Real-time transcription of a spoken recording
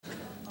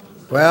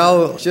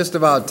Well, it's just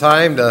about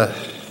time to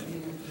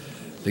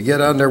get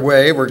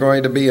underway. We're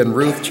going to be in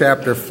Ruth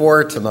chapter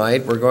 4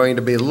 tonight. We're going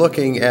to be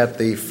looking at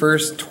the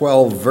first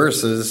 12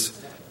 verses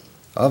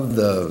of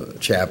the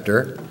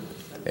chapter,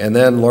 and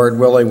then, Lord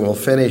willing, we'll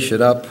finish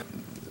it up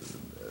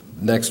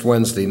next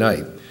Wednesday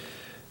night.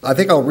 I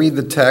think I'll read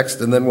the text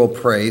and then we'll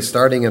pray,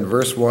 starting in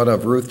verse 1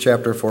 of Ruth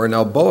chapter 4.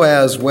 Now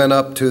Boaz went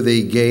up to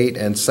the gate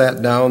and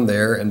sat down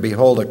there, and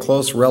behold, a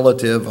close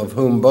relative of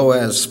whom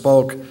Boaz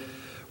spoke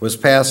was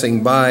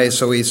passing by.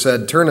 So he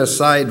said, "Turn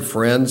aside,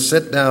 friend,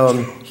 sit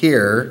down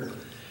here."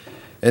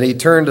 And he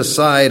turned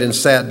aside and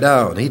sat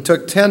down. He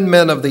took 10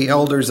 men of the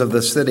elders of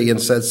the city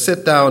and said,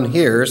 "Sit down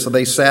here." So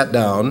they sat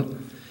down.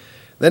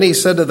 Then he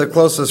said to the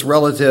closest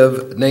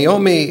relative,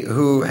 "Naomi,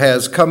 who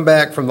has come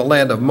back from the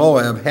land of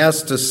Moab,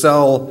 has to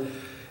sell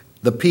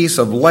the piece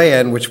of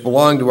land which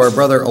belonged to our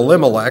brother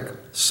Elimelech.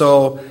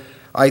 So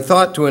I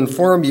thought to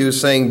inform you,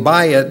 saying,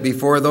 buy it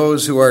before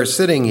those who are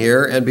sitting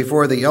here and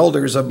before the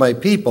elders of my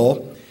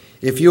people.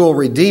 If you will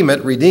redeem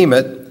it, redeem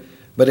it.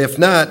 But if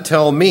not,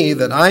 tell me,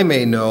 that I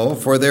may know,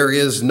 for there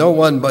is no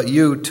one but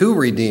you to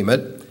redeem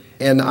it,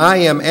 and I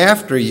am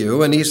after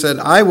you." And he said,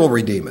 "I will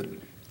redeem it."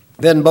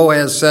 Then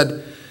Boaz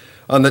said,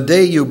 "On the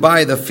day you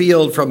buy the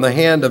field from the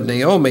hand of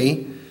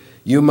Naomi,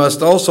 you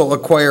must also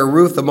acquire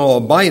Ruth the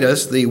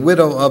Moabitess, the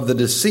widow of the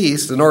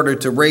deceased, in order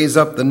to raise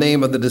up the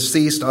name of the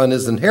deceased on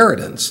his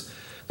inheritance."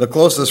 The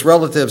closest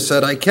relative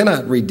said, "I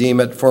cannot redeem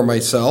it for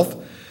myself,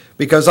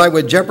 because I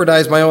would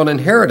jeopardize my own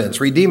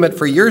inheritance. Redeem it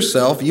for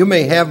yourself. You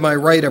may have my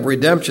right of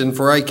redemption,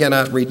 for I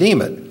cannot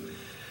redeem it."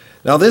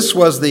 Now this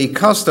was the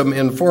custom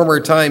in former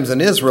times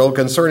in Israel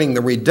concerning the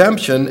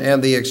redemption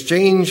and the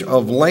exchange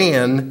of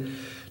land.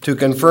 To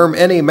confirm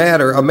any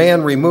matter, a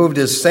man removed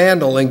his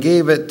sandal and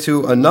gave it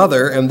to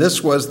another, and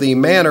this was the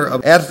manner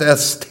of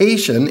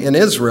attestation in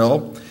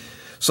Israel.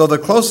 So the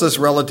closest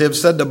relative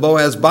said to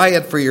Boaz, "Buy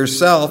it for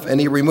yourself,"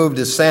 and he removed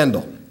his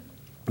sandal.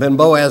 Then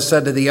Boaz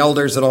said to the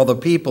elders and all the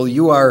people,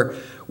 "You are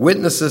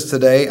witnesses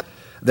today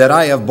that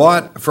I have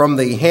bought from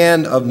the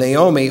hand of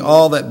Naomi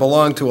all that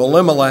belonged to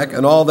Elimelech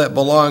and all that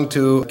belonged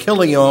to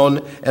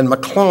Chilion and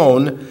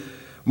Machlon.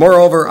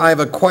 Moreover, I have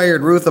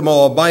acquired Ruth the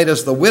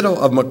Moabitess, the widow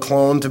of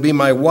Machlon, to be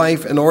my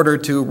wife in order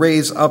to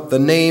raise up the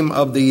name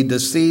of the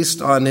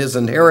deceased on his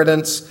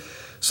inheritance,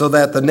 so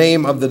that the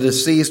name of the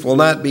deceased will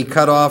not be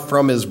cut off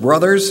from his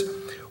brothers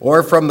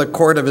or from the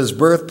court of his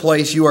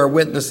birthplace. You are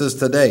witnesses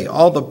today."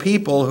 All the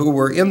people who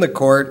were in the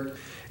court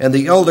and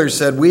the elders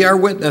said, "We are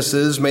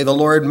witnesses. May the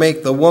Lord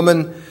make the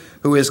woman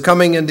who is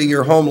coming into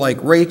your home like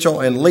Rachel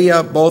and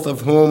Leah, both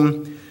of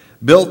whom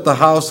built the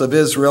house of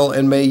Israel,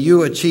 and may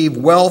you achieve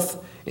wealth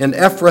in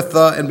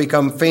Ephrathah and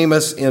become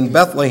famous in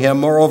Bethlehem.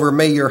 Moreover,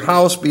 may your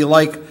house be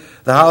like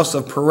the house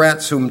of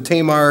Peretz, whom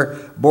Tamar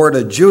bore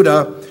to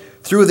Judah,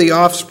 through the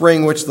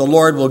offspring which the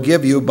Lord will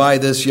give you by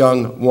this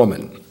young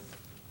woman."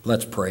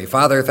 Let's pray.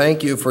 Father,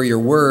 thank you for your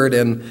word,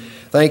 and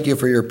thank you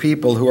for your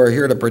people who are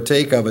here to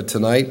partake of it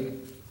tonight.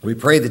 We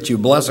pray that you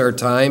bless our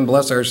time,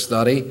 bless our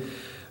study,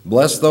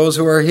 bless those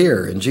who are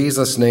here. In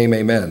Jesus' name,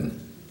 amen.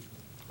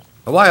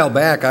 A while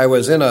back, I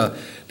was in a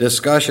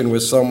discussion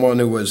with someone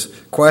who was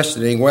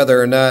questioning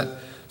whether or not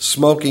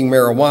smoking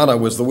marijuana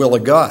was the will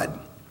of God.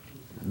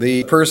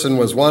 The person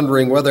was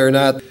wondering whether or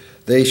not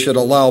they should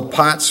allow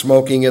pot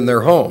smoking in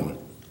their home.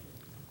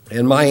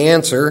 And my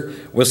answer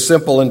was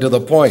simple and to the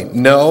point.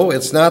 No,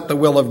 it's not the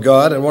will of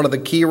God, and one of the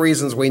key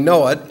reasons we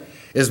know it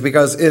is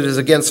because it is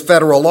against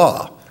federal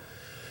law.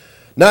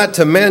 Not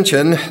to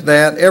mention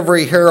that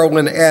every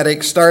heroin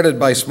addict started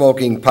by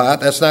smoking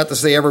pot. That's not to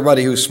say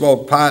everybody who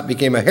smoked pot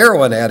became a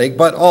heroin addict,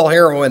 but all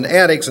heroin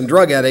addicts and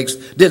drug addicts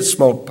did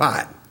smoke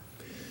pot.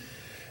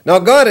 Now,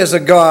 God is a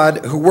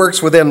God who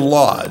works within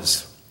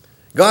laws.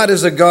 God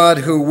is a God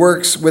who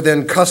works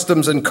within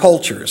customs and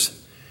cultures.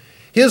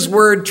 His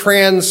word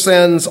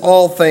transcends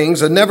all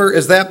things, and never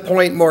is that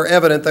point more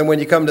evident than when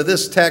you come to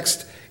this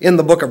text in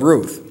the book of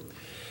Ruth.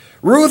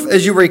 Ruth,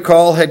 as you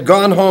recall, had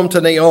gone home to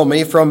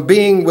Naomi from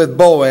being with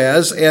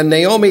Boaz, and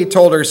Naomi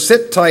told her,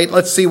 "Sit tight,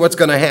 let's see what's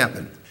going to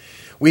happen."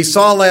 We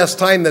saw last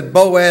time that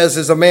Boaz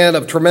is a man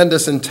of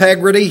tremendous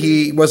integrity.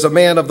 He was a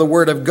man of the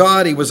word of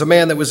God. He was a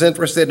man that was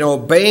interested in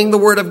obeying the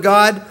word of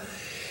God.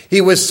 He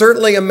was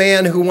certainly a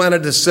man who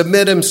wanted to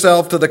submit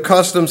himself to the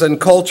customs and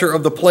culture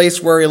of the place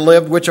where he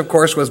lived, which of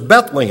course was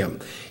Bethlehem.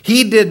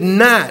 He did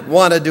not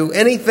want to do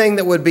anything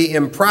that would be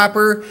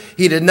improper.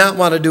 He did not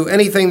want to do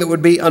anything that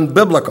would be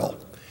unbiblical.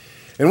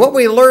 And what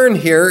we learn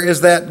here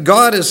is that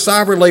God is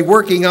sovereignly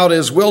working out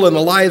his will in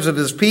the lives of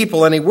his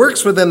people, and he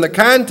works within the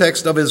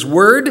context of his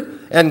word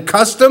and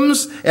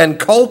customs and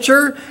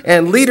culture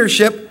and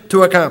leadership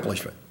to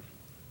accomplishment.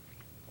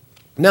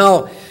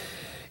 Now,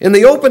 in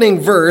the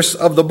opening verse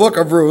of the book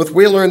of Ruth,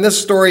 we learn this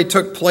story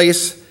took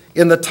place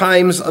in the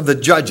times of the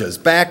judges,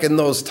 back in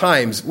those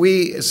times.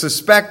 We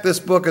suspect this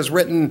book is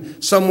written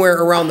somewhere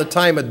around the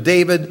time of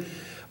David,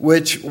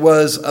 which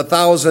was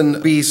 1000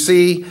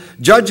 BC.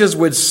 Judges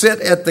would sit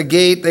at the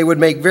gate. They would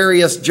make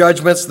various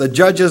judgments. The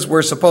judges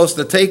were supposed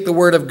to take the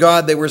word of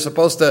God. They were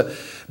supposed to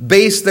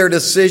base their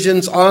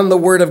decisions on the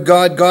word of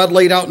God. God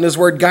laid out in his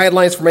word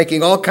guidelines for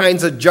making all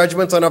kinds of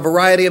judgments on a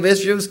variety of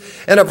issues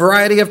and a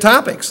variety of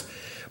topics.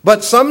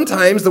 But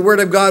sometimes the word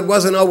of God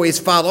wasn't always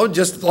followed,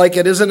 just like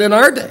it isn't in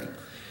our day.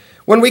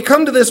 When we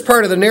come to this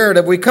part of the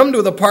narrative, we come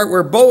to the part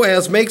where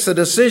Boaz makes a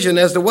decision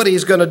as to what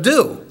he's going to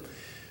do.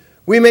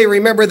 We may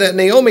remember that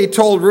Naomi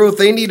told Ruth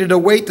they needed to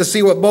wait to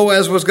see what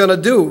Boaz was going to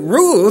do.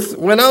 Ruth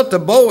went out to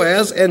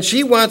Boaz, and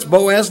she wants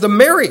Boaz to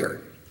marry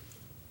her.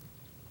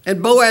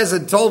 And Boaz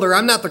had told her,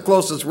 I'm not the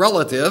closest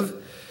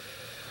relative,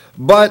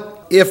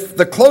 but if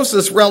the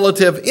closest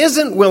relative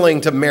isn't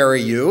willing to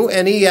marry you,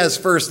 and he has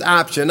first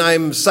option,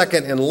 I'm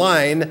second in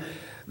line,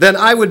 then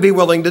I would be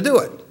willing to do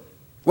it.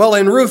 Well,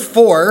 in Ruth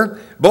 4,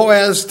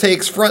 Boaz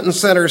takes front and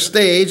center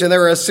stage, and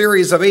there are a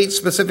series of 8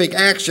 specific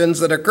actions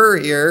that occur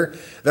here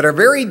that are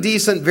very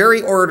decent,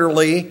 very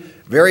orderly,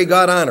 very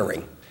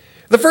God-honoring.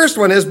 The first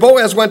one is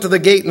Boaz went to the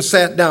gate and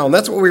sat down.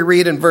 That's what we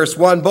read in verse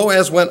 1.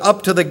 Boaz went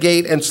up to the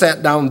gate and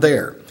sat down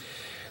there.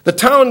 The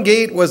town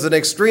gate was an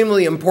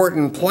extremely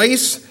important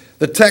place.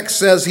 The text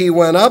says he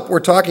went up.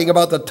 We're talking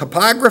about the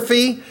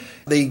topography.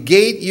 The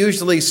gate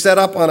usually set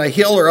up on a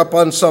hill or up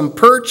on some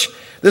perch.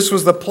 This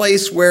was the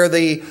place where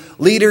the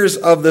leaders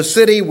of the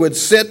city would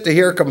sit to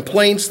hear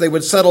complaints. They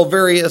would settle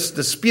various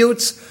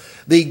disputes.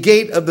 The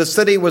gate of the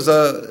city was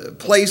a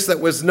place that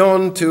was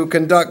known to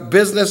conduct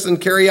business and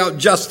carry out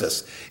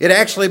justice. It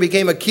actually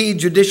became a key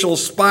judicial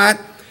spot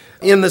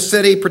in the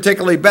city,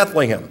 particularly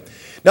Bethlehem.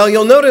 Now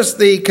you'll notice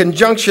the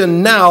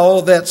conjunction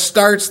now that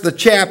starts the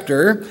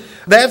chapter.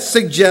 That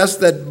suggests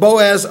that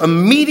Boaz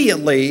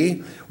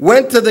immediately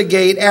went to the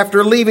gate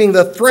after leaving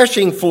the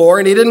threshing floor,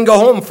 and he didn't go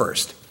home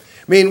first.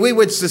 I mean, we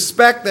would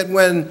suspect that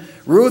when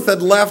Ruth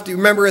had left, you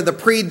remember in the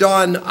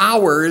pre-dawn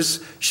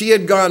hours, she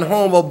had gone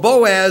home. Well,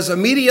 Boaz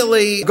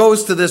immediately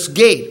goes to this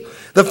gate.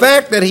 The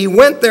fact that he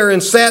went there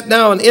and sat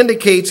down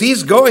indicates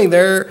he's going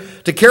there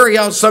to carry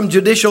out some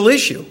judicial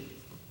issue.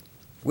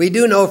 We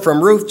do know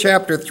from Ruth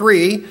chapter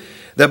 3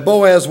 that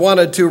Boaz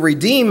wanted to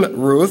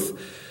redeem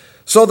Ruth.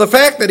 So the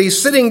fact that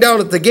he's sitting down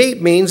at the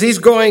gate means he's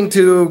going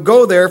to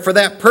go there for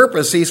that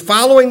purpose. He's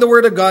following the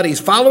word of God. He's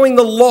following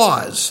the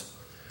laws.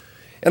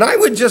 And I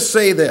would just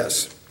say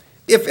this.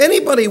 If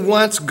anybody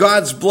wants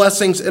God's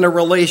blessings in a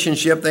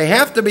relationship, they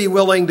have to be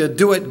willing to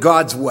do it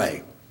God's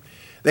way.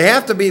 They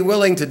have to be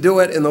willing to do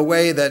it in the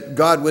way that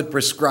God would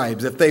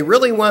prescribe, if they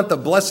really want the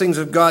blessings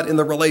of God in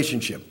the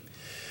relationship.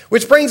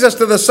 Which brings us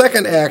to the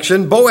second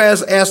action.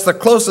 Boaz asked the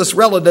closest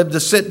relative to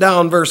sit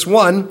down, verse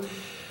 1.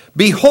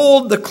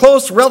 Behold, the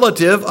close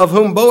relative of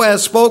whom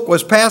Boaz spoke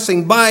was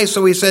passing by,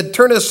 so he said,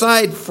 turn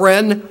aside,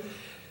 friend,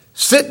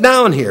 sit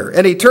down here.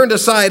 And he turned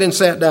aside and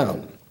sat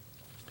down.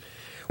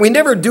 We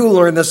never do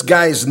learn this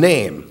guy's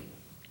name.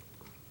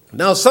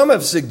 Now, some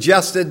have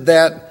suggested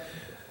that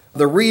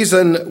the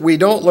reason we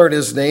don't learn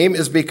his name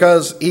is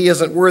because he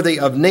isn't worthy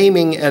of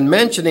naming and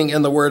mentioning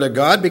in the Word of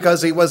God,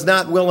 because he was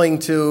not willing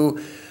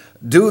to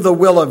do the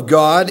will of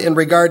God in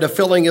regard to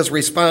filling his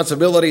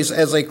responsibilities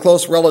as a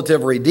close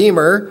relative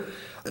redeemer.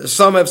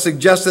 Some have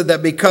suggested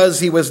that because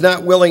he was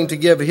not willing to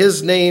give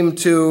his name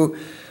to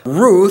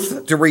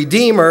Ruth, to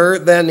redeem her,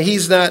 then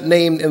he's not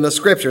named in the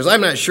Scriptures.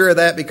 I'm not sure of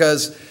that,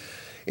 because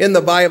in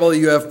the Bible,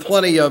 you have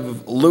plenty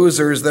of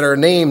losers that are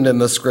named in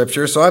the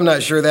Scripture, so I'm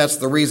not sure that's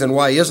the reason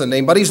why he isn't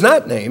named, but he's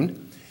not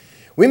named.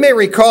 We may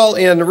recall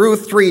in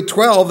Ruth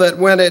 3:12 that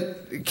when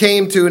it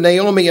came to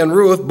Naomi and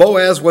Ruth,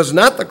 Boaz was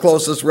not the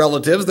closest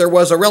relatives. There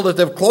was a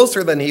relative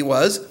closer than he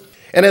was.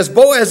 And as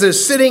Boaz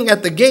is sitting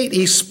at the gate,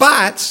 he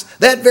spots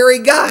that very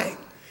guy.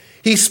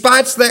 He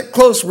spots that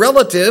close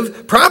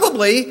relative,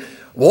 probably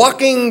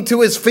walking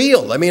to his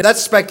field. I mean,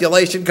 that's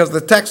speculation because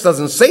the text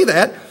doesn't say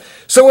that.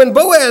 So when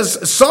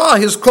Boaz saw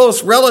his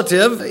close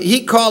relative,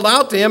 he called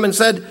out to him and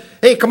said,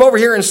 hey, come over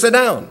here and sit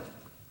down.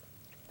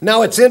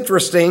 Now it's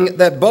interesting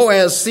that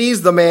Boaz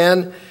sees the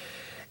man,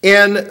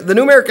 and the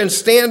New American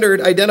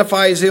Standard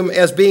identifies him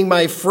as being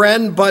my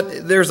friend,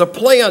 but there's a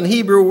play on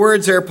Hebrew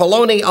words here,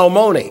 Poloni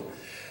Almoni.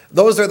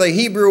 Those are the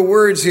Hebrew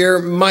words here,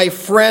 my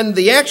friend.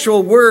 The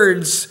actual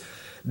words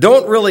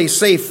don't really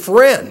say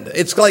friend.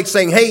 It's like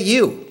saying, hey,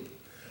 you.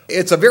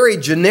 It's a very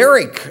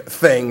generic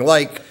thing,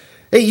 like,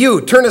 hey,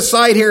 you, turn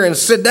aside here and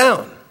sit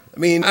down. I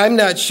mean, I'm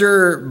not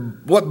sure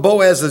what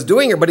Boaz is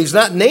doing here, but he's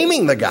not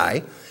naming the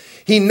guy.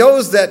 He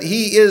knows that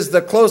he is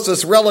the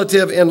closest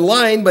relative in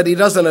line, but he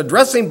doesn't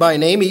address him by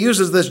name. He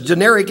uses this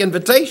generic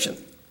invitation.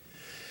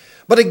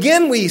 But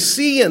again, we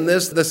see in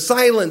this the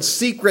silent,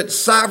 secret,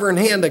 sovereign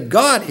hand of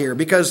God here,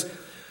 because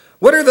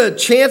what are the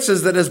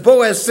chances that as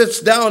Boaz sits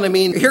down, I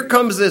mean, here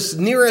comes this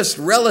nearest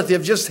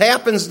relative, just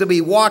happens to be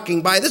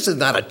walking by. This is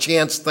not a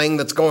chance thing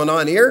that's going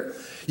on here.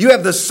 You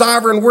have the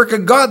sovereign work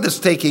of God that's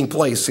taking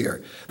place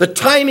here. The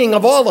timing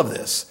of all of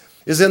this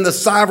is in the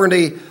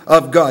sovereignty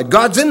of God.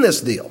 God's in this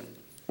deal.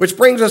 Which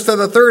brings us to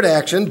the third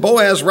action.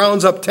 Boaz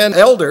rounds up 10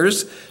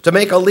 elders to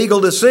make a legal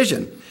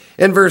decision.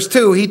 In verse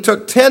 2, he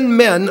took 10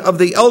 men of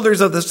the elders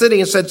of the city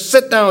and said,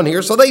 sit down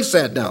here. So they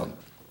sat down.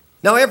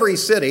 Now every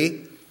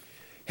city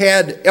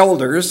had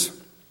elders.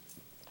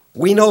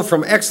 We know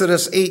from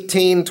Exodus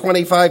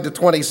 18:25 to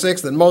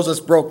 26 that Moses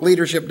broke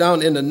leadership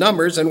down into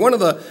numbers. And one of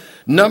the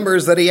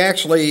numbers that he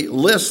actually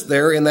lists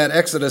there in that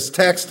Exodus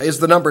text is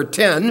the number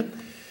 10.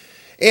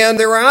 And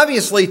there were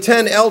obviously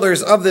 10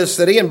 elders of this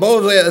city, and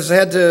Boaz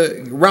had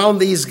to round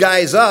these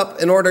guys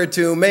up in order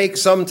to make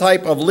some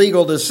type of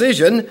legal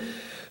decision.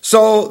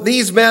 So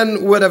these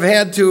men would have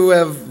had to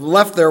have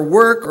left their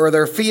work or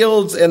their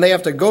fields, and they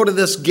have to go to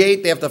this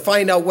gate. They have to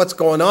find out what's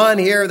going on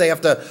here. They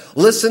have to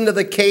listen to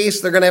the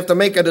case. They're going to have to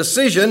make a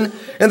decision,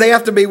 and they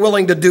have to be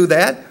willing to do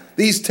that.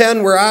 These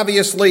 10 were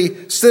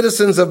obviously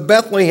citizens of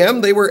Bethlehem.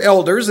 They were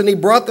elders, and he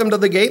brought them to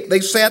the gate. They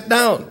sat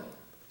down.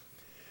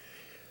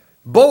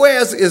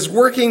 Boaz is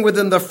working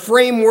within the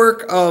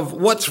framework of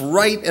what's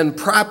right and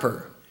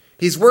proper.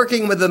 He's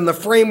working within the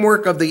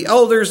framework of the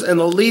elders and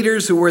the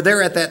leaders who were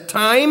there at that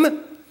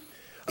time.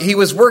 He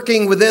was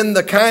working within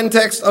the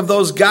context of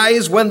those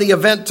guys when the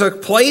event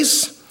took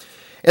place.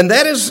 And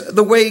that is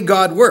the way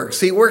God works.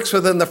 He works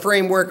within the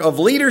framework of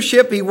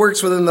leadership. He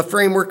works within the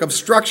framework of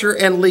structure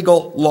and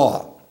legal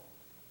law.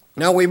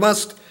 Now we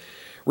must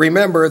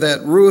remember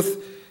that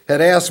Ruth had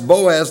asked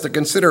Boaz to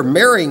consider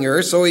marrying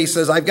her, so he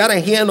says, I've got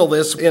to handle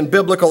this in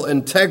biblical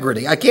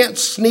integrity. I can't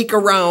sneak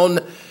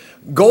around,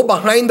 go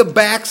behind the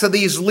backs of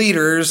these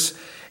leaders,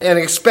 and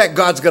expect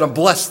God's going to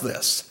bless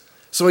this.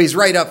 So he's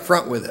right up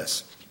front with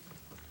this.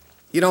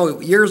 You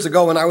know, years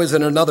ago when I was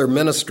in another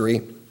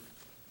ministry,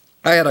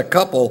 I had a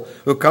couple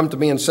who come to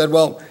me and said,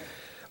 well,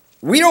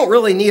 we don't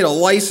really need a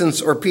license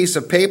or piece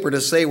of paper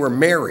to say we're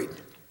married.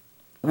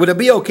 Would it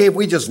be okay if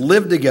we just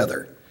lived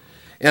together?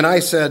 And I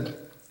said,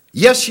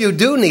 yes, you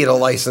do need a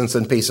license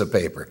and piece of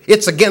paper.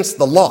 It's against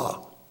the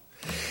law.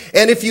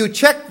 And if you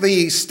check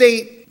the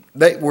state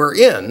that we're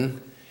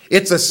in,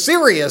 it's a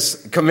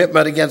serious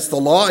commitment against the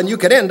law, and you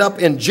could end up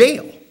in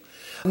jail.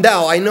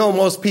 Now, I know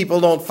most people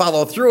don't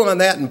follow through on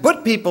that and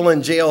put people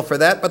in jail for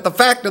that, but the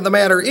fact of the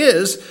matter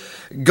is,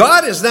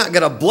 God is not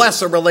going to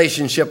bless a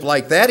relationship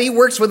like that. He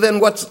works within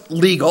what's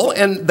legal,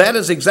 and that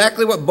is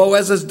exactly what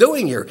Boaz is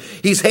doing here.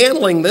 He's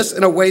handling this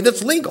in a way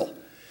that's legal.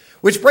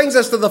 Which brings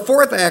us to the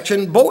fourth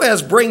action.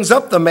 Boaz brings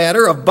up the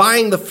matter of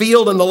buying the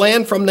field and the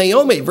land from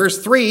Naomi.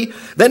 Verse 3,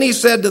 then he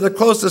said to the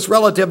closest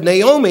relative,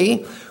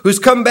 Naomi, who's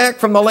come back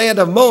from the land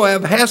of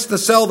Moab, has to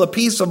sell the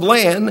piece of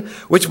land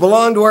which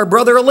belonged to our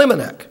brother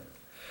Elimelech.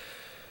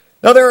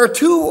 Now there are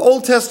two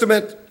Old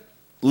Testament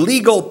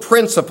legal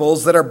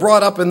principles that are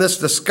brought up in this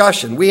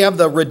discussion. We have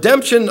the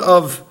redemption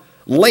of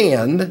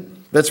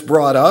land that's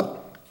brought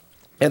up,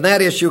 and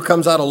that issue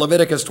comes out of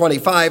Leviticus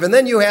 25. And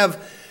then you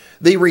have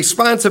the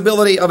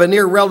responsibility of a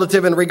near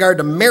relative in regard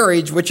to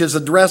marriage, which is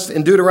addressed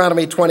in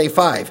Deuteronomy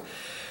 25.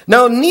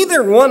 Now,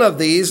 neither one of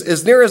these,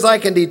 as near as I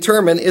can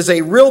determine, is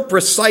a real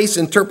precise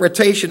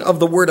interpretation of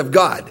the Word of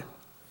God.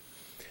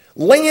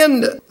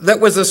 Land that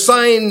was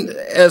assigned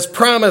as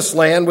promised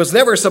land was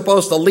never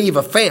supposed to leave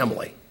a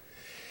family.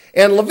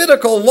 And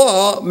Levitical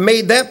law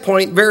made that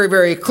point very,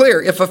 very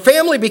clear. If a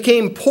family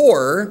became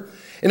poor,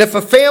 and if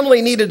a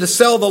family needed to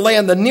sell the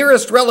land, the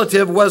nearest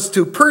relative was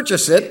to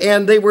purchase it,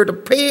 and they were to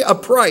pay a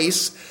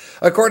price,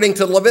 according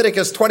to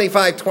Leviticus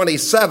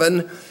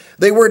 25:27,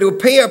 they were to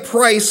pay a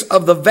price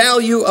of the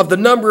value of the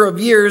number of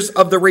years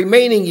of the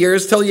remaining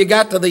years till you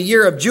got to the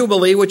year of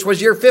Jubilee, which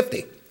was year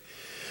 50.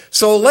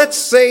 So let's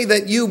say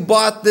that you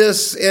bought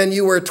this and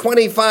you were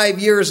 25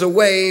 years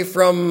away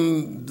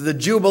from the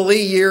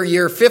Jubilee year,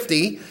 year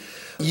 50.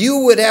 You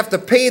would have to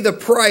pay the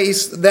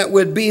price that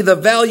would be the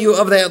value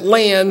of that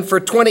land for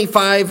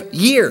 25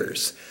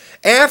 years.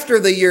 After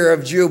the year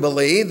of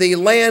Jubilee, the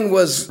land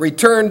was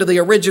returned to the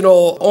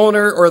original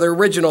owner or the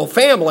original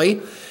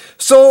family.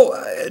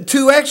 So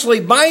to actually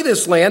buy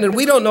this land, and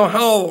we don't know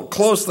how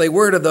close they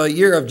were to the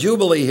year of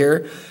Jubilee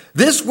here,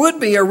 this would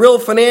be a real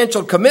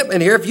financial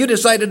commitment here. If you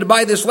decided to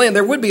buy this land,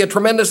 there would be a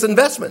tremendous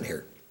investment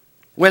here.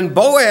 When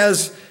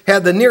Boaz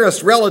had the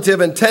nearest relative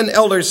and 10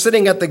 elders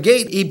sitting at the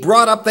gate, he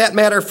brought up that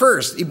matter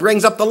first. He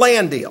brings up the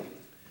land deal.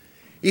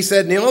 He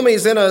said,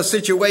 Naomi's in a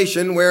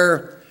situation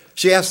where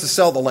she has to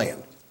sell the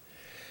land.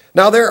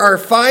 Now, there are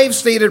 5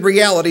 stated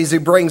realities he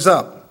brings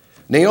up.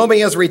 Naomi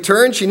has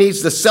returned. She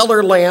needs to sell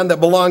her land that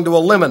belonged to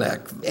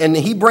Elimelech. And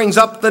he brings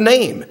up the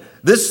name.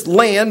 This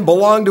land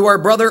belonged to our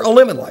brother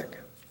Elimelech.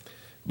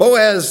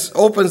 Boaz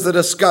opens the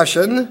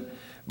discussion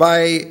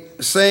by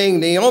saying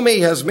Naomi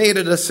has made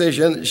a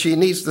decision. She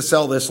needs to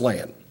sell this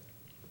land.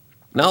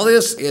 Now,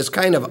 this is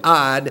kind of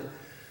odd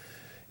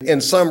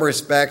in some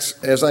respects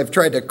as I've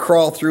tried to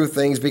crawl through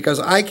things, because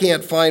I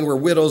can't find where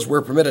widows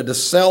were permitted to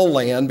sell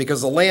land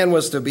because the land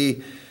was to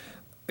be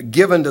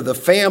given to the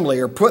family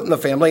or put in the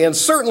family. And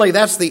certainly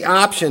that's the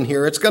option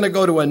here. It's going to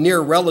go to a near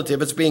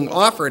relative. It's being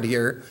offered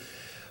here.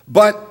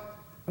 But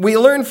we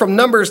learn from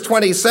Numbers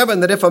 27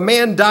 that if a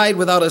man died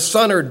without a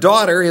son or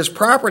daughter, his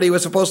property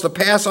was supposed to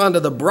pass on to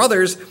the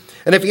brothers.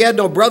 And if he had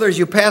no brothers,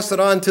 you passed it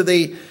on to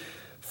the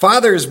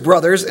father's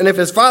brothers, and if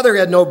his father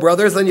had no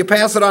brothers, then you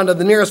pass it on to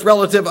the nearest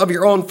relative of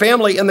your own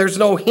family, and there's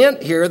no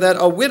hint here that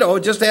a widow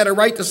just had a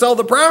right to sell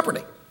the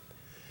property.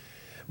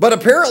 But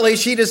apparently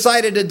she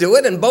decided to do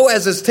it, and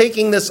Boaz is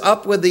taking this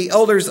up with the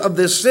elders of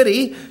this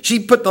city. She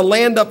put the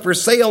land up for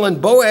sale, and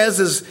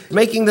Boaz is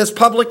making this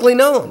publicly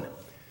known.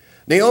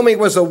 Naomi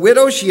was a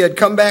widow. She had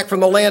come back from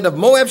the land of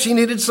Moab. She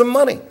needed some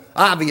money,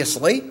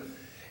 obviously.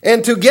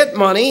 And to get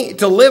money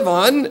to live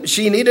on,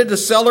 she needed to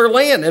sell her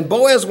land. And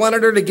Boaz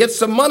wanted her to get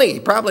some money. He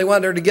probably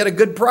wanted her to get a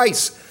good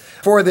price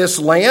for this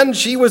land.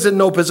 She was in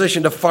no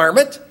position to farm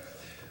it.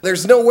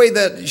 There's no way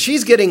that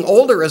she's getting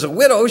older as a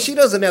widow. She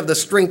doesn't have the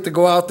strength to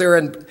go out there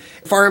and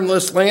farm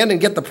this land and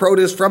get the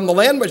produce from the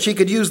land, but she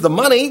could use the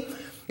money.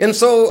 And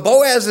so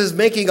Boaz is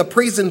making a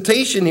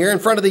presentation here in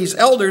front of these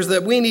elders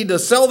that we need to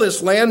sell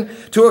this land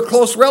to a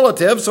close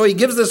relative. So he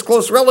gives this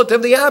close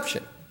relative the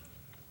option.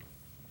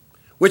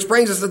 Which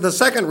brings us to the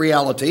second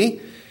reality.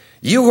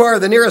 You who are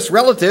the nearest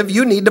relative,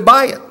 you need to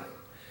buy it.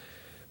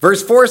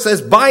 Verse 4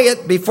 says, buy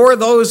it before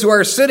those who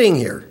are sitting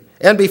here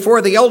and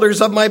before the elders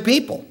of my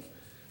people.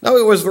 Now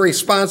it was the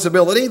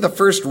responsibility, the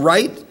first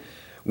right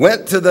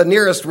went to the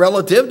nearest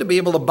relative to be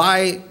able to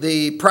buy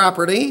the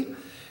property.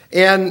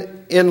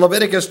 And in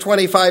Leviticus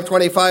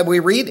 25:25 we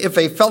read, if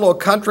a fellow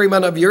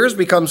countryman of yours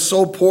becomes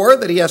so poor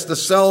that he has to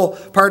sell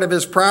part of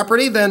his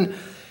property, then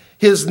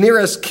his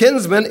nearest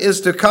kinsman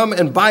is to come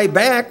and buy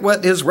back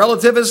what his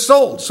relative has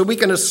sold. So we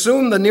can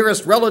assume the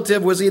nearest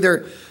relative was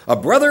either a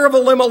brother of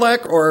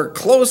Elimelech or a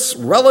close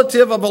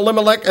relative of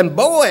Elimelech, and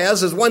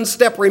Boaz is one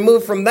step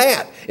removed from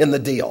that in the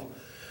deal.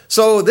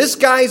 So this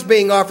guy's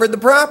being offered the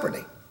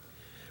property.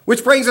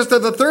 Which brings us to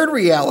the third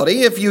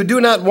reality. If you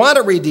do not want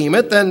to redeem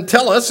it, then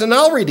tell us and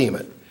I'll redeem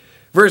it.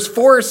 Verse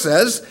 4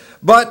 says,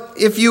 but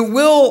if you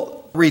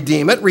will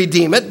redeem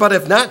it, but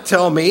if not,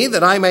 tell me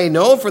that I may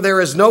know, for there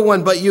is no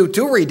one but you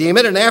to redeem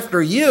it. And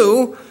after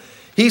you,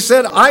 he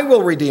said, I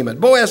will redeem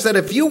it. Boaz said,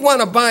 if you want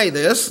to buy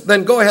this,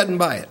 then go ahead and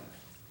buy it.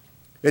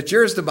 It's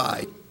yours to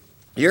buy.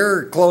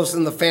 You're close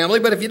in the family,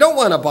 but if you don't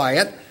want to buy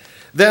it,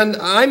 then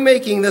I'm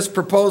making this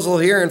proposal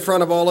here in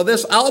front of all of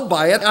this. I'll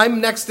buy it.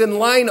 I'm next in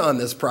line on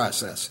this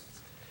process.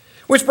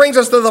 Which brings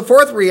us to the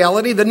fourth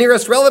reality. The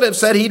nearest relative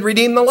said he'd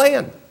redeem the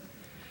land.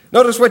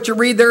 Notice what you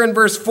read there in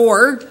verse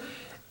 4.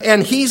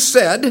 And he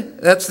said,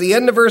 that's the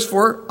end of verse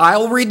 4,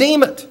 I'll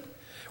redeem it.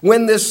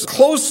 When this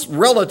close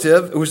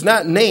relative, who's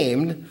not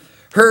named,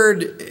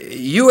 heard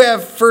you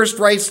have first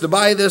rights to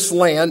buy this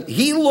land,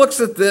 he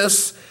looks at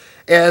this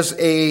as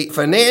a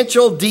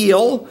financial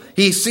deal.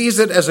 He sees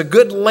it as a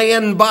good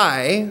land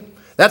buy.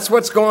 That's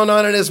what's going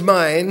on in his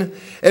mind.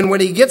 And when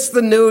he gets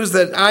the news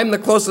that I'm the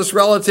closest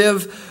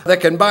relative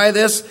that can buy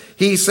this,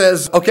 he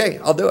says, okay,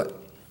 I'll do it.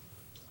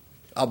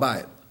 I'll buy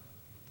it.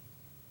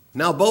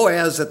 Now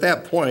Boaz at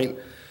that point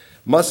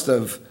must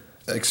have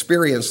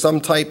experienced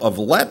some type of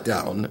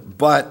letdown,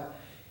 but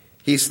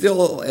he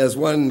still, as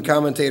one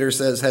commentator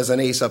says, has an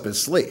ace up his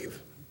sleeve.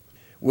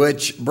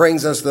 Which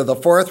brings us to the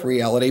fourth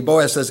reality.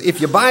 Boaz says,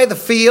 if you buy the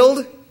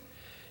field,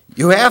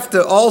 you have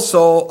to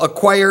also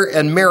acquire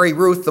and marry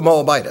Ruth the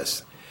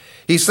Moabitess.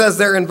 He says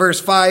there in verse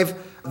 5,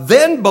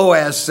 then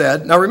Boaz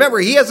said, now remember,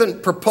 he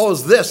hasn't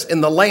proposed this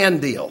in the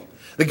land deal.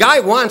 The guy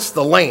wants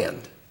the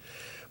land.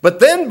 But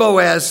then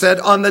Boaz said,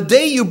 on the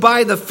day you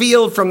buy the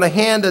field from the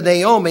hand of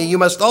Naomi, you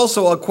must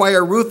also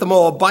acquire Ruth the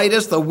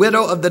Moabitess, the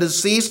widow of the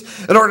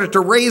deceased, in order to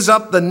raise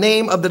up the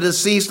name of the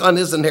deceased on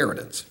his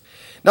inheritance.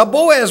 Now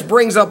Boaz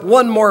brings up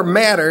one more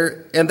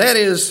matter, and that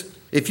is,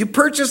 if you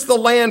purchase the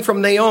land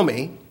from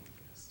Naomi,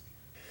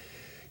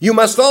 you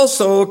must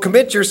also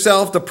commit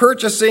yourself to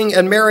purchasing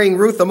and marrying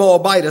Ruth the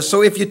Moabitess.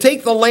 So if you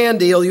take the land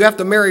deal, you have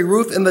to marry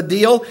Ruth in the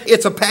deal.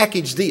 It's a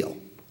package deal.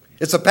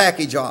 It's a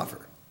package offer.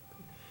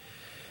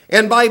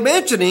 And by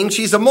mentioning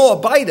she's a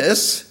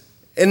Moabitess,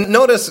 and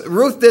notice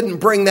Ruth didn't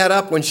bring that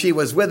up when she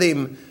was with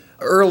him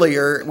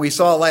earlier. We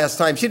saw last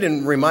time, she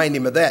didn't remind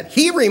him of that.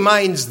 He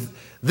reminds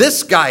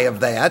this guy of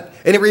that,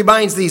 and it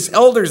reminds these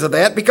elders of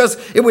that, because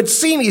it would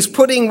seem he's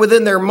putting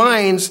within their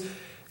minds,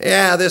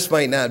 this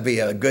might not be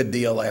a good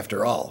deal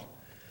after all.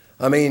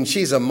 I mean,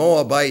 she's a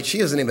Moabite. She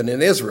isn't even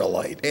an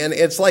Israelite. And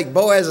it's like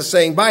Boaz is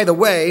saying, by the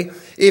way,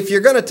 if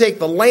you're going to take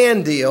the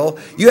land deal,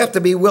 you have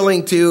to be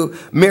willing to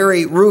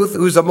marry Ruth,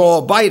 who's a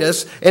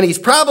Moabitess. And he's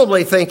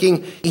probably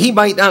thinking he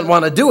might not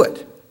want to do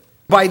it.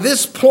 By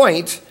this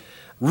point,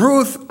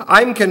 Ruth,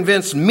 I'm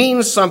convinced,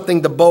 means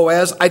something to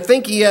Boaz. I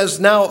think he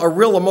has now a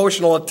real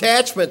emotional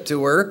attachment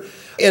to her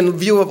in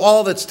view of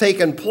all that's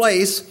taken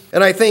place.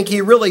 And I think he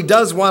really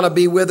does want to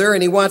be with her,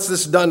 and he wants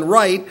this done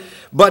right.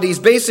 But he's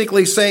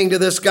basically saying to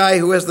this guy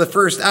who has the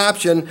first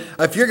option,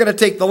 if you're going to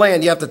take the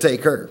land, you have to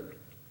take her.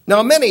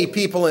 Now, many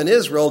people in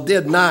Israel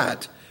did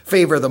not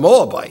favor the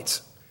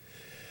Moabites.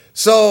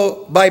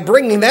 So by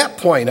bringing that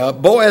point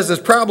up, Boaz is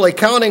probably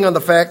counting on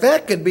the fact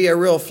that could be a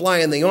real fly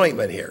in the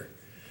ointment here.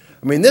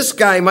 I mean, this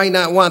guy might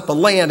not want the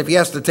land if he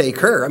has to take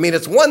her. I mean,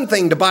 it's one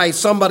thing to buy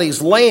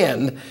somebody's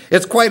land.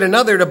 It's quite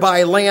another to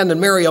buy land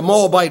and marry a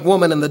Moabite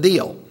woman in the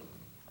deal.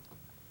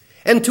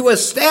 And to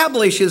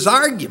establish his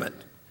argument,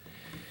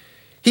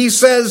 He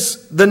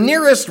says the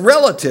nearest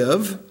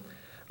relative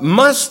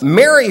must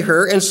marry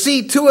her and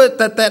see to it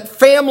that that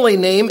family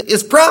name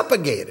is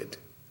propagated.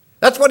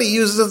 That's what he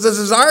uses as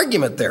his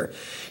argument there.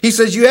 He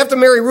says you have to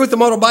marry Ruth the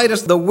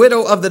Moabitess, the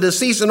widow of the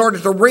deceased, in order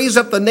to raise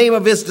up the name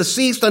of his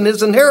deceased and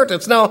his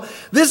inheritance. Now,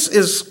 this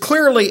is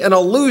clearly an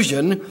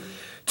allusion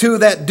to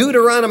that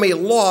Deuteronomy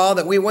law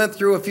that we went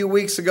through a few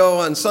weeks ago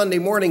on Sunday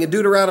morning in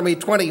Deuteronomy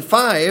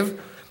 25.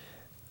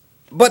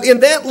 But in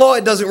that law,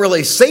 it doesn't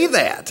really say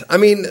that. I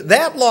mean,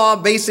 that law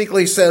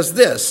basically says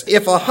this: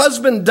 if a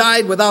husband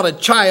died without a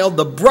child,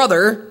 the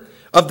brother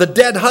of the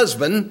dead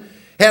husband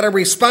had a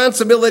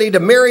responsibility to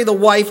marry the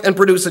wife and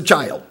produce a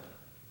child.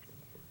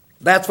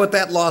 That's what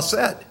that law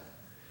said.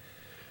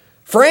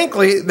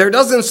 Frankly, there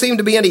doesn't seem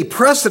to be any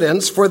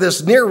precedence for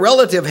this near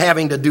relative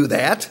having to do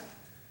that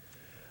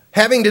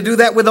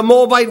with a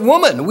Moabite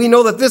woman. We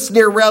know that this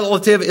near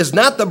relative is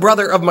not the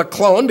brother of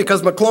Machlon,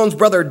 because Machlon's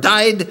brother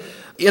died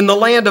in the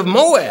land of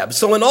Moab.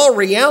 So in all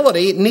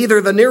reality,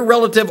 neither the near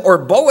relative or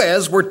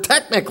Boaz were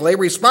technically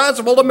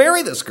responsible to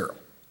marry this girl.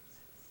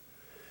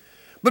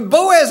 But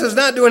Boaz is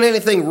not doing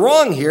anything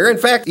wrong here. In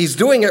fact, he's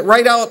doing it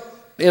right out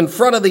in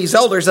front of these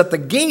elders at the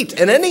gate.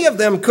 And any of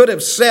them could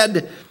have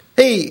said,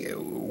 hey,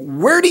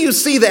 where do you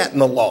see that in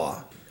the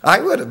law? I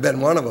would have been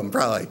one of them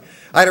probably.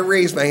 I'd have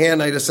raised my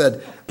hand. I'd have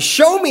said,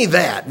 show me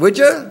that, would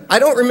you? I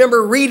don't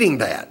remember reading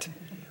that.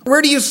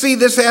 Where do you see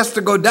this has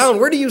to go down?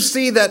 Where do you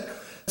see that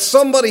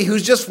somebody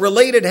who's just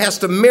related has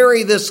to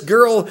marry this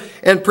girl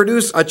and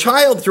produce a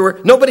child through her?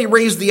 Nobody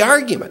raised the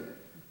argument.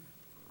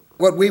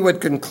 What we would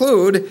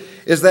conclude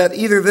is that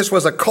either this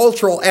was a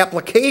cultural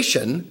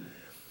application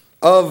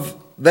of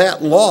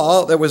that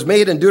law that was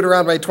made in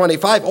Deuteronomy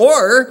 25,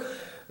 or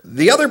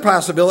the other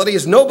possibility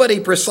is nobody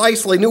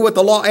precisely knew what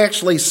the law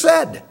actually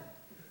said.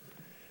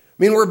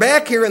 I mean, we're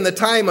back here in the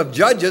time of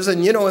Judges,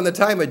 and in the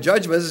time of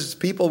Judges,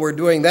 people were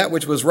doing that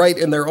which was right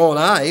in their own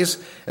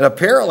eyes, and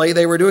apparently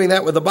they were doing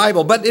that with the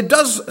Bible. But it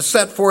does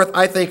set forth,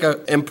 I think,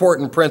 an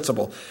important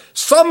principle.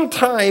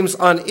 Sometimes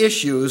on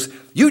issues,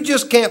 you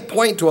just can't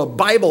point to a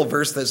Bible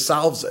verse that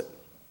solves it.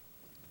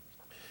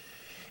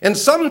 And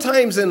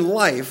sometimes in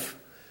life,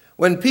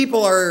 when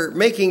people are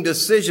making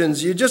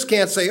decisions, you just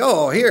can't say,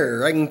 oh,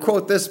 here, I can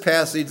quote this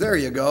passage, there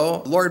you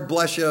go, Lord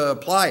bless you,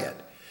 apply it.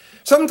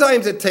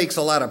 Sometimes it takes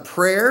a lot of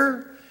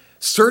prayer,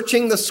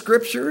 searching the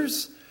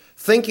scriptures,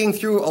 thinking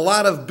through a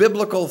lot of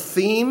biblical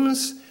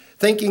themes,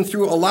 thinking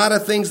through a lot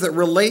of things that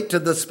relate to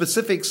the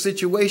specific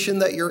situation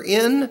that you're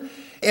in.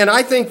 And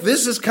I think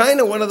this is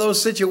kind of one of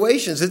those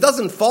situations. It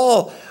doesn't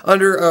fall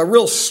under a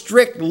real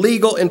strict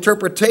legal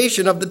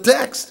interpretation of the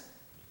text.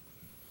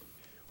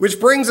 Which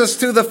brings us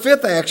to the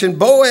fifth action.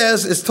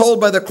 Boaz is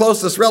told by the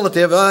closest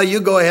relative, you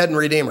go ahead and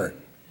redeem her.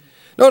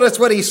 Notice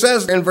what he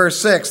says in verse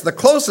 6. The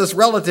closest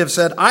relative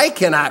said, I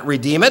cannot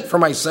redeem it for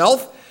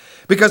myself,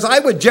 because I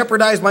would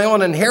jeopardize my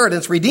own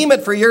inheritance. Redeem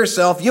it for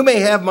yourself. You may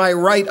have my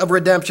right of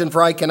redemption,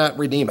 for I cannot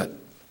redeem it.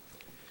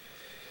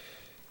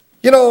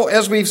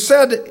 As we've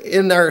said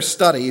in our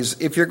studies,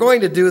 if you're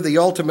going to do the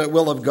ultimate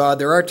will of God,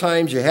 there are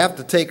times you have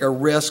to take a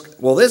risk.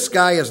 Well, this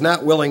guy is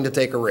not willing to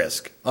take a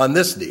risk on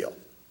this deal.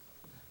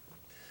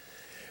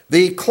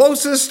 The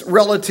closest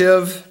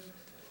relative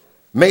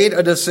made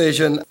a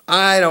decision.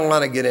 I don't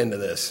want to get into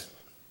this.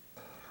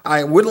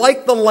 I would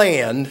like the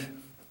land,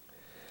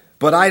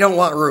 but I don't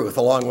want Ruth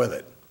along with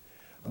it.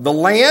 The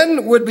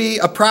land would be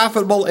a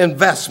profitable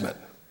investment.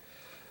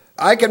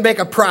 I can make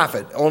a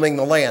profit owning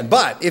the land.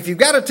 But if you've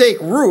got to take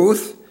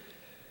Ruth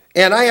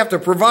and I have to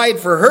provide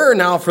for her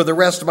now for the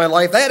rest of my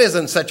life, that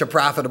isn't such a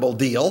profitable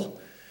deal.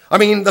 I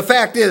mean, the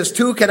fact is,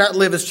 two cannot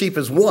live as cheap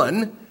as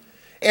one.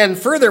 And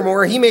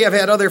furthermore, he may have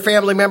had other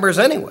family members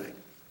anyway.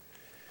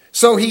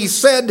 So he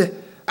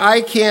said,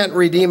 I can't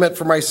redeem it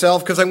for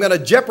myself because I'm going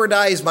to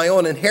jeopardize my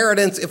own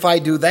inheritance if I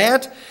do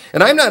that.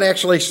 And I'm not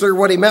actually sure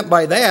what he meant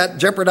by that,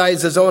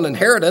 jeopardize his own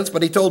inheritance,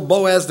 but he told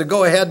Boaz to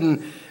go ahead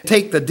and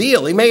take the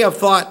deal. He may have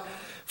thought,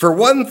 for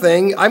one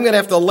thing, I'm going to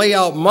have to lay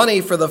out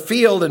money for the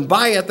field and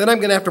buy it. Then I'm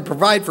going to have to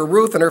provide for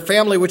Ruth and her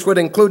family, which would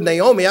include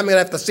Naomi. I'm going to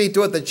have to see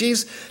to it that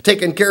she's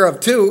taken care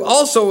of too.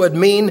 Also would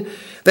mean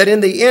that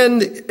in the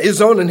end,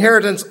 his own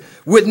inheritance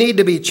would need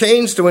to be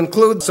changed to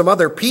include some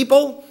other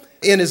people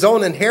in his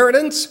own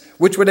inheritance,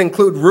 which would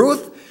include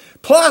Ruth.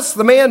 Plus,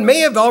 the man may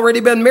have already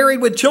been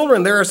married with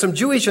children. There are some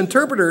Jewish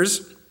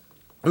interpreters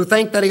who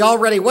think that he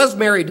already was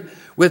married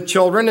with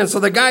children. And so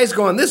the guy's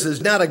going, this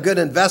is not a good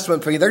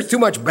investment for you. There's too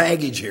much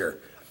baggage here.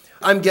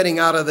 I'm getting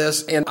out of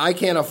this, and I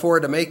can't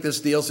afford to make this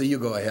deal, so you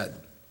go ahead.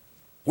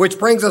 Which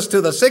brings us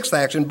to the sixth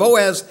action.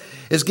 Boaz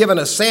is given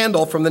a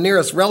sandal from the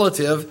nearest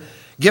relative,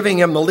 giving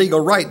him the legal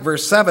right.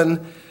 Verse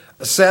 7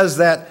 says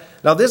that,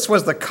 now this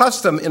was the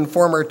custom in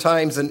former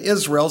times in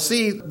Israel.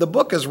 See, the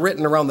book is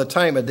written around the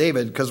time of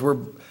David because we're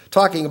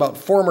talking about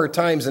former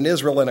times in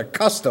Israel and a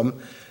custom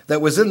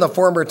that was in the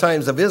former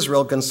times of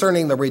Israel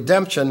concerning the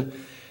redemption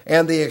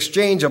and the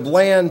exchange of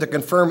land to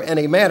confirm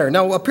any matter.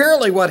 Now,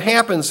 apparently what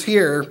happens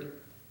here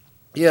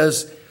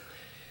is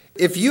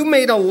if you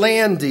made a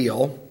land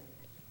deal,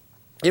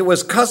 it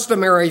was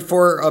customary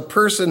for a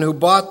person who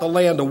bought the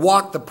land to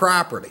walk the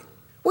property.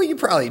 Well, you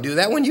probably do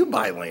that when you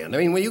buy land. I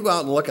mean, when you go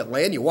out and look at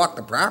land, you walk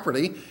the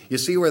property, you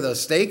see where the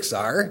stakes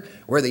are,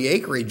 where the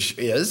acreage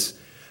is.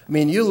 I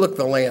mean, you look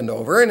the land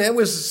over, and it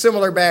was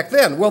similar back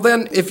then. Well,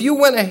 then, if you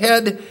went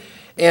ahead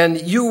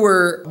and you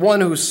were one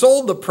who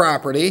sold the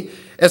property,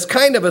 as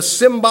kind of a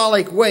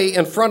symbolic way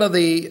in front of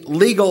the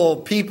legal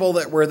people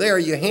that were there,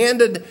 you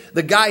handed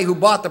the guy who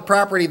bought the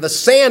property the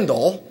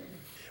sandal,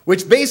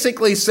 which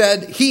basically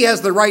said he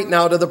has the right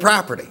now to the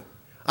property.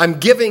 I'm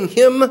giving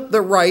him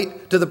the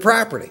right to the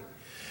property.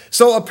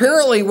 So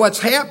apparently what's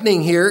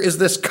happening here is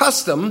this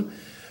custom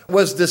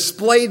was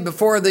displayed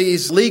before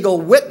these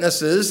legal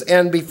witnesses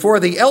and before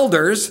the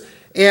elders,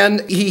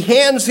 and he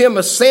hands him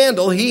a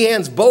sandal. He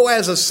hands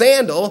Boaz a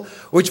sandal,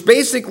 which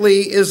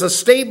basically is a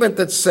statement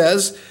that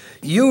says,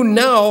 you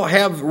now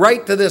have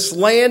right to this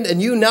land,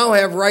 and you now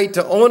have right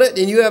to own it,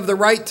 and you have the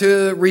right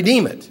to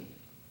redeem it.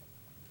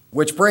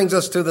 Which brings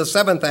us to the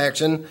seventh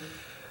action.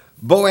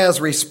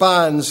 Boaz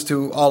responds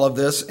to all of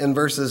this in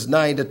verses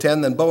 9 to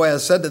 10. Then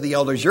Boaz said to the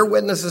elders, you're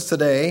witnesses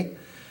today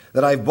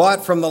that I've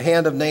bought from the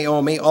hand of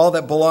Naomi all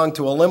that belonged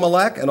to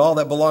Elimelech and all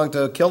that belonged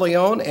to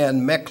Chilion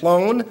and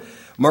Machlon.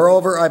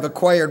 Moreover, I've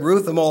acquired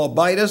Ruth the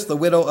Moabitess, the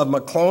widow of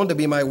Machlon, to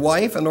be my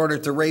wife in order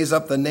to raise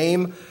up the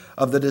name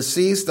of the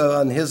deceased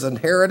on his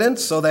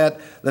inheritance, so that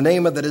the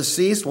name of the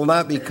deceased will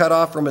not be cut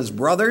off from his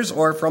brothers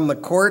or from the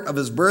court of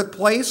his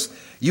birthplace.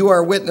 You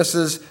are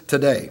witnesses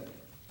today.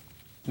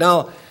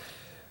 Now,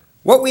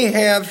 what we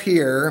have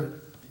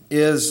here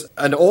is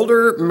an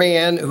older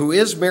man who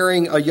is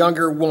marrying a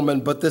younger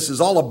woman, but this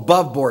is all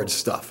above board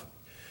stuff.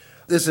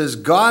 This is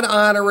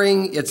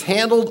God-honoring. It's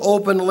handled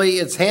openly.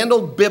 It's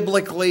handled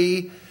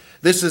biblically.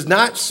 This is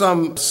not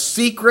some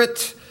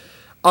secret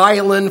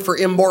island for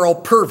immoral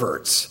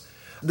perverts.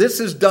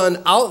 This is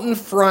done out in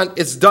front.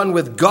 It's done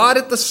with God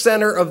at the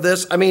center of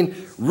this. I mean,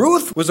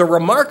 Ruth was a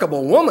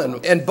remarkable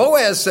woman. And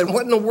Boaz said,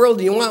 what in the world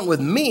do you want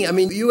with me? I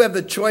mean, you have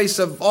the choice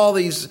of all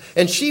these.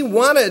 And she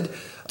wanted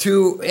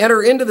to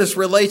enter into this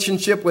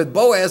relationship with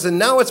Boaz, and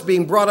now it's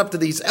being brought up to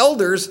these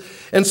elders.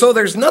 And so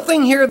there's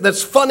nothing here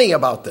that's funny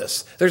about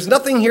this. There's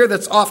nothing here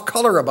that's off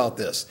color about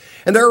this.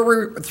 And there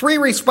are three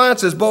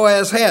responses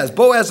Boaz has.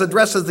 Boaz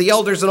addresses the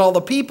elders and all the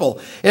people.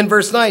 In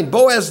verse 9,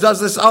 Boaz does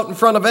this out in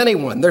front of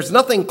anyone. There's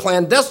nothing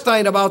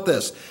clandestine about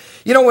this.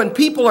 You know, when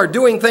people are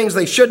doing things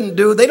they shouldn't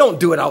do, they don't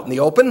do it out in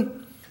the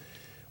open.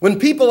 When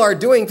people are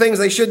doing things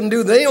they shouldn't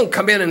do, they don't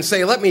come in and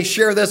say, let me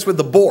share this with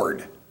the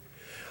board.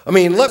 I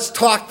mean, let's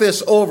talk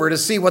this over to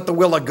see what the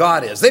will of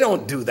God is. They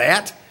don't do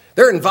that.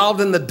 They're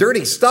involved in the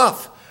dirty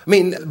stuff. I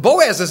mean,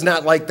 Boaz is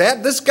not like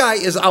that. This guy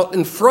is out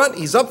in front.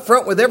 He's up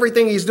front with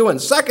everything he's doing.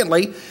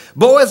 Secondly,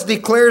 Boaz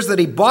declares that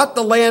he bought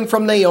the land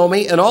from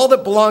Naomi and all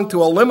that belonged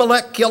to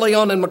Elimelech,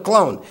 Chilion, and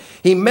Machlon.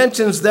 He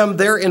mentions them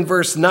there in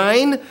verse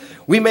 9.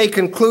 We may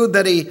conclude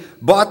that he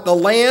bought the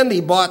land,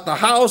 he bought the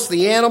house,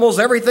 the animals,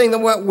 everything that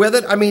went with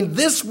it. I mean,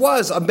 this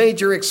was a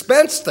major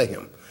expense to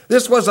him.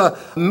 This was a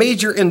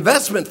major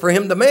investment for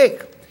him to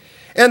make.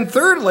 And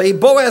thirdly,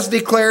 Boaz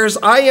declares,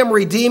 I am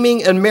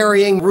redeeming and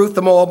marrying Ruth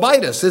the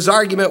Moabitess. His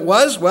argument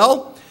was,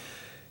 well,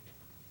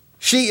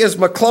 she is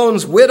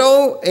Machlon's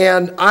widow,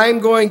 and I'm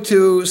going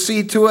to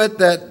see to it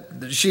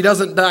that she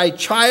doesn't die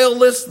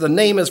childless. The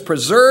name is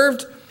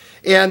preserved.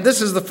 And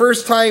this is the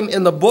first time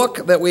in the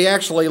book that we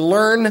actually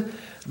learn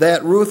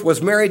that Ruth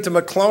was married to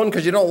Machlon,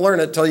 because you don't learn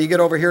it till you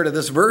get over here to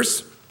this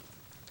verse.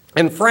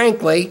 And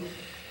frankly,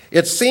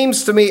 it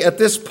seems to me at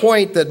this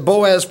point that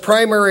Boaz's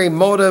primary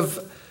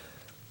motive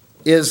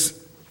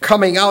is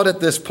coming out at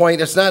this point.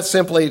 It's not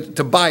simply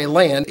to buy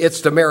land,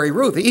 it's to marry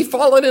Ruth. He'd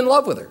fallen in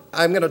love with her.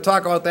 I'm going to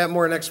talk about that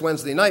more next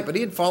Wednesday night, but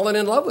he'd fallen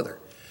in love with her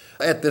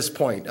at this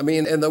point. I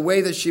mean, in the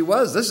way that she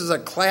was, this is a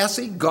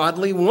classy,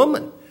 godly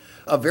woman,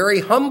 a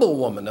very humble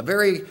woman, a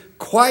very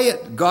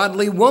quiet,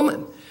 godly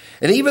woman.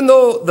 And even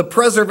though the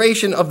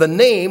preservation of the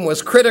name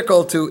was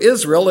critical to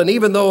Israel, and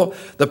even though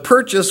the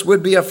purchase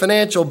would be a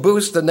financial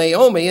boost to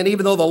Naomi, and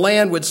even though the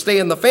land would stay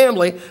in the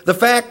family, the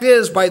fact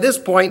is, by this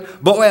point,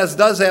 Boaz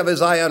does have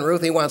his eye on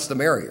Ruth. He wants to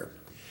marry her.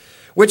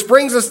 Which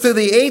brings us to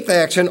the eighth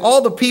action.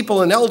 All the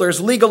people and elders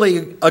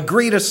legally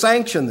agree to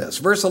sanction this.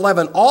 Verse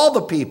 11, all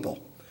the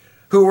people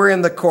who were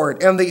in the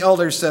court and the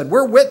elders said,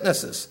 we're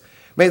witnesses.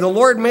 May the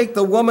Lord make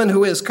the woman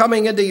who is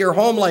coming into your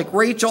home like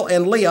Rachel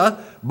and Leah,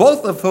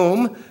 both of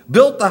whom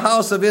built the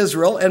house of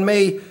Israel, and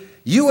may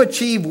you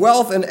achieve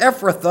wealth in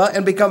Ephrathah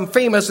and become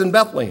famous in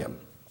Bethlehem.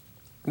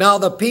 Now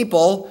the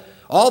people,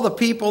 all the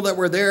people that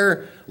were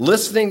there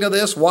listening to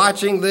this,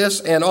 watching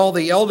this, and all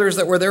the elders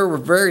that were there were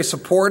very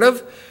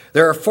supportive.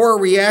 There are four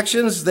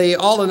reactions. They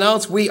all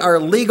announced, we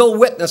are legal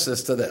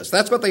witnesses to this.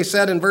 That's what they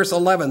said in verse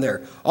 11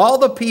 there. All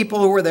the people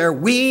who were there,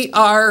 we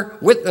are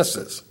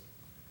witnesses.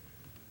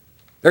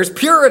 There's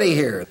purity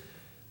here.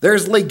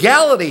 There's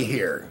legality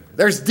here.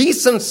 There's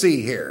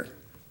decency here.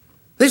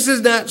 This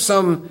is not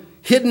some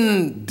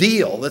hidden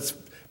deal that's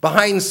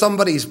behind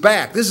somebody's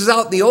back. This is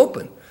out in the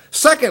open.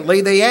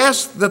 Secondly, they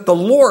asked that the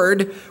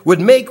Lord would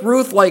make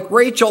Ruth like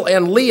Rachel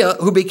and Leah,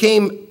 who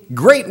became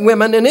great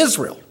women in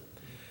Israel.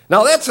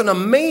 Now, that's an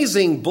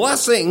amazing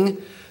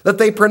blessing that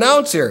they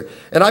pronounce here.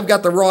 And I've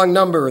got the wrong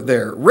number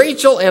there.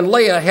 Rachel and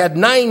Leah had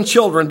 9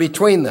 children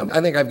between them.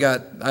 I think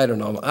I don't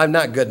know, I'm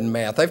not good in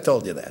math. I've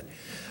told you that.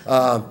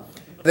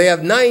 They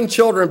have 9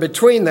 children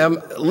between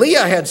them.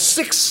 Leah had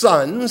 6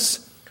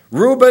 sons,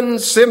 Reuben,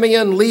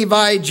 Simeon,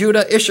 Levi,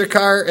 Judah,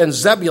 Issachar, and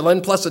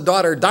Zebulun, plus a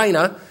daughter,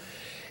 Dinah.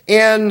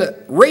 And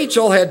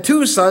Rachel had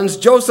 2 sons,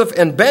 Joseph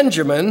and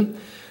Benjamin.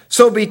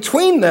 So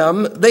between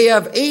them, they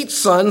have 8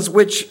 sons,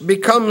 which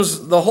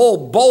becomes the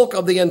whole bulk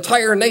of the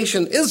entire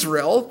nation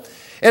Israel.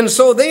 And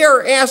so they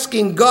are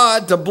asking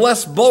God to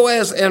bless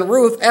Boaz and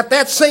Ruth at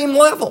that same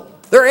level.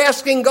 They're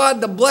asking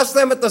God to bless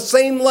them at the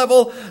same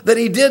level that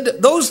he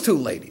did those 2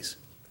 ladies.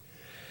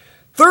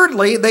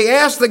 Thirdly, they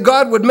asked that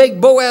God would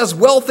make Boaz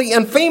wealthy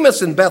and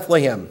famous in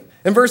Bethlehem.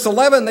 In verse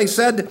 11, they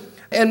said,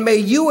 "And may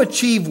you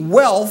achieve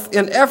wealth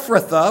in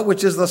Ephrathah,"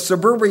 which is the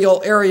suburban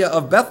area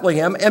of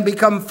Bethlehem, "and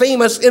become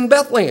famous in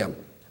Bethlehem."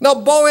 Now,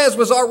 Boaz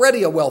was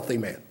already a wealthy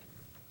man.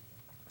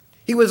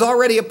 He was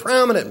already a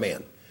prominent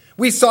man.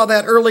 We saw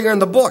that earlier in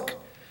the book.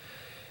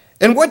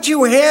 And what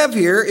you have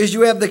here is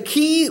you have the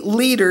key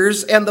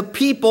leaders and the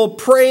people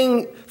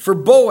praying for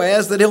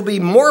Boaz that he'll be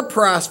more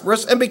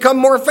prosperous and become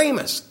more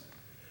famous.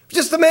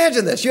 Just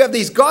imagine this. You have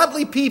these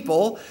godly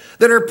people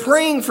that are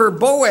praying for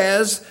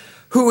Boaz,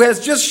 who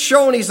has just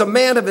shown he's a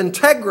man of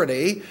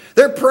integrity.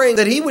 They're praying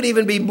that he would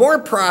even be more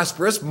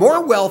prosperous,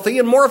 more wealthy,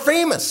 and more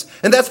famous.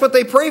 And that's what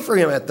they pray for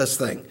him at this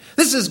thing.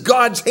 This is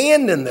God's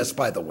hand in this,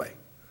 by the way.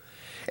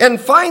 And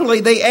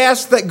finally, they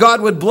ask that God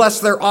would bless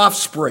their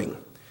offspring.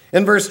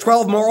 In verse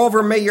 12,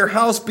 "Moreover, may your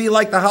house be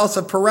like the house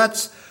of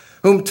Peretz,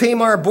 whom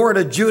Tamar bore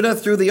to Judah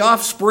through the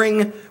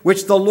offspring,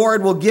 which the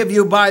Lord will give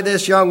you by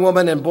this young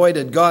woman." And boy,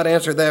 did God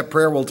answer that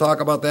prayer. We'll talk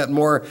about that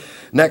more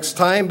next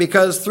time,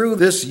 because through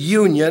this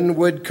union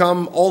would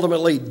come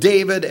ultimately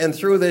David, and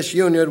through this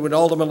union would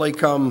ultimately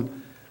come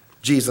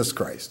Jesus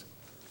Christ.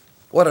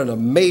 What an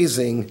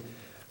amazing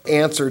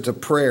answer to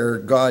prayer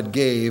God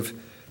gave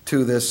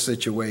to this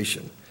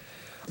situation.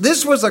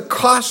 This was a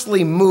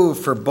costly move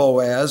for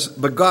Boaz,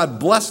 but God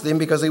blessed him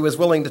because he was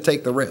willing to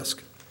take the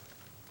risk.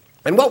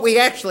 And what we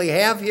actually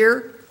have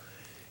here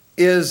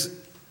is,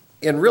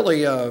 in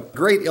really a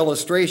great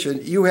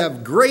illustration, you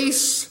have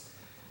grace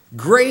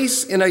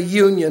in a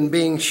union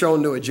being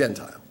shown to a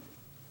Gentile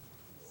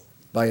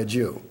by a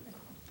Jew.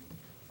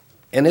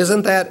 And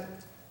isn't that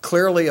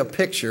clearly a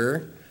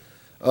picture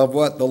of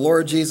what the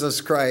Lord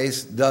Jesus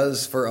Christ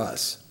does for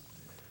us?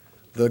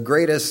 The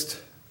greatest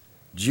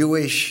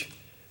Jewish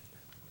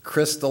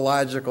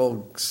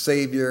Christological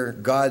Savior,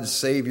 God's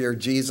Savior,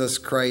 Jesus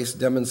Christ,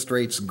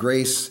 demonstrates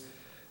grace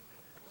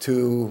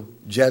to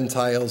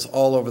Gentiles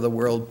all over the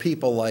world,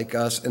 people like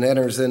us, and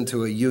enters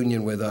into a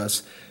union with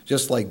us,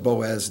 just like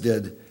Boaz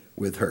did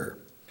with her.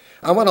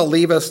 I want to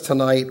leave us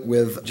tonight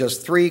with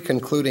just 3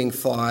 concluding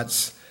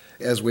thoughts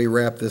as we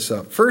wrap this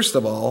up. First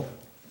of all,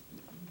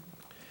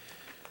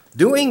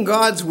 doing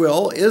God's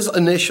will is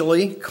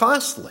initially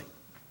costly.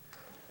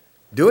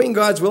 Doing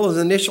God's will is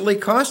initially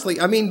costly.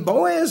 I mean,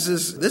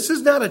 this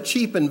is not a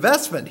cheap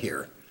investment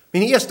here. I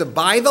mean, he has to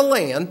buy the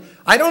land.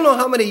 I don't know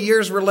how many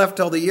years were left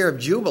till the year of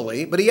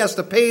Jubilee, but he has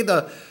to pay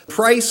the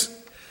price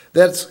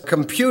that's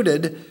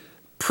computed,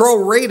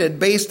 prorated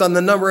based on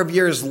the number of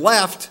years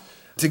left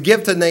to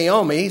give to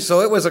Naomi.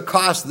 So it was a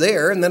cost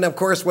there. And then, of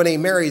course, when he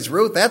marries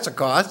Ruth, that's a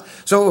cost.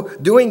 So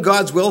doing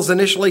God's will is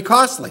initially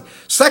costly.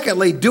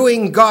 Secondly,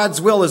 doing God's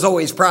will is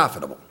always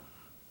profitable.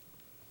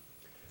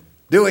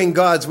 Doing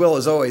God's will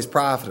is always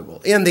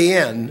profitable. In the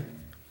end,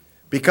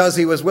 because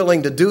he was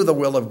willing to do the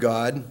will of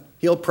God,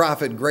 he'll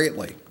profit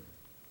greatly.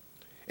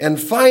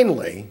 And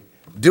finally,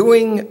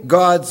 doing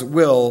God's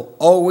will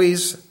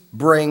always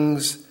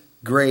brings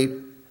great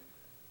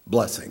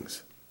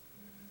blessings.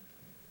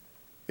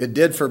 It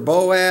did for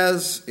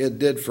Boaz, it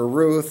did for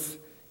Ruth,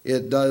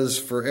 it does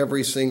for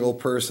every single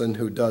person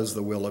who does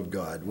the will of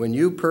God. When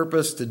you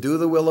purpose to do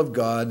the will of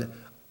God,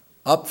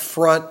 up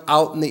front,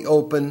 out in the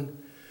open,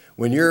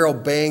 when you're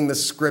obeying the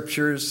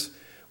scriptures,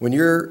 when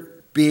you're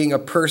being a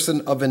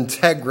person of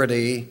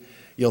integrity,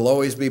 you'll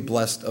always be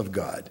blessed of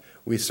God.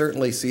 We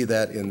certainly see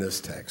that in this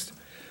text.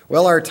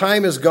 Well, our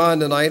time is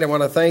gone tonight. I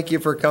want to thank you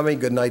for coming.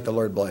 Good night. The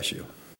Lord bless you.